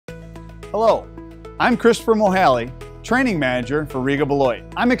Hello, I'm Christopher Mohali, Training Manager for Regal Beloit.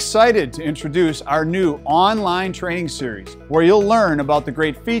 I'm excited to introduce our new online training series where you'll learn about the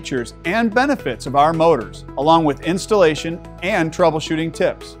great features and benefits of our motors, along with installation and troubleshooting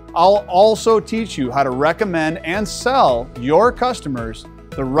tips. I'll also teach you how to recommend and sell your customers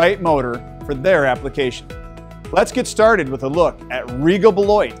the right motor for their application. Let's get started with a look at Regal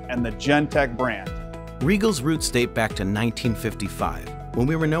Beloit and the Genteq brand. Regal's roots date back to 1955, when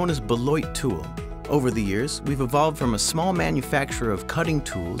we were known as Beloit Tool. Over the years, we've evolved from a small manufacturer of cutting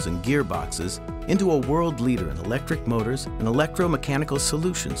tools and gearboxes into a world leader in electric motors and electromechanical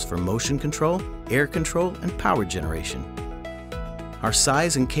solutions for motion control, air control, and power generation. Our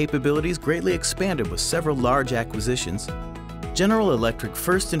size and capabilities greatly expanded with several large acquisitions. General Electric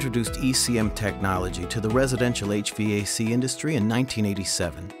first introduced ECM technology to the residential HVAC industry in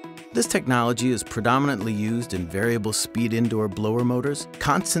 1987. This technology is predominantly used in variable speed indoor blower motors,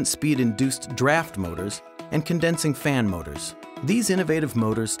 constant speed induced draft motors, and condensing fan motors. These innovative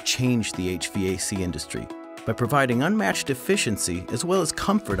motors changed the HVAC industry by providing unmatched efficiency as well as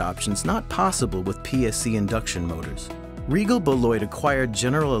comfort options not possible with PSC induction motors. Regal Beloit acquired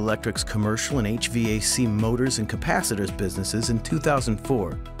General Electric's commercial and HVAC motors and capacitors businesses in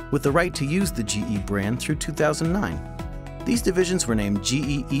 2004 with the right to use the GE brand through 2009. These divisions were named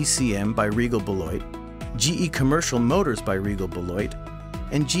GE ECM by Regal Beloit, GE Commercial Motors by Regal Beloit,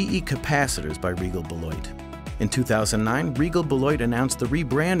 and GE Capacitors by Regal Beloit. In 2009, Regal Beloit announced the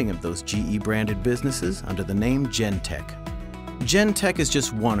rebranding of those GE branded businesses under the name Genteq. Genteq is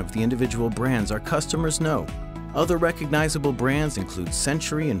just one of the individual brands our customers know. Other recognizable brands include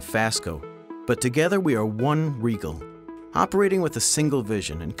Century and Fasco, but together we are one Regal, operating with a single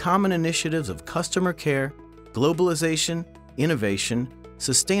vision and common initiatives of customer care, globalization, innovation,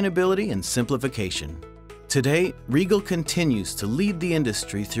 sustainability, and simplification. Today, Regal continues to lead the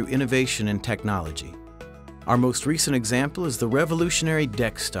industry through innovation and technology. Our most recent example is the revolutionary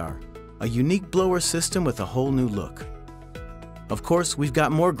DeckStar, a unique blower system with a whole new look. Of course, we've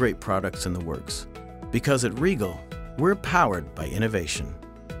got more great products in the works, because at Regal, we're powered by innovation.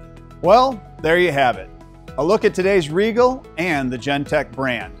 Well, there you have it. A look at today's Regal and the Genteq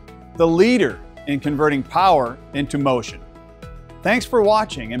brand, the leader in converting power into motion. Thanks for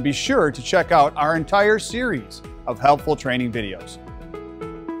watching, and be sure to check out our entire series of helpful training videos.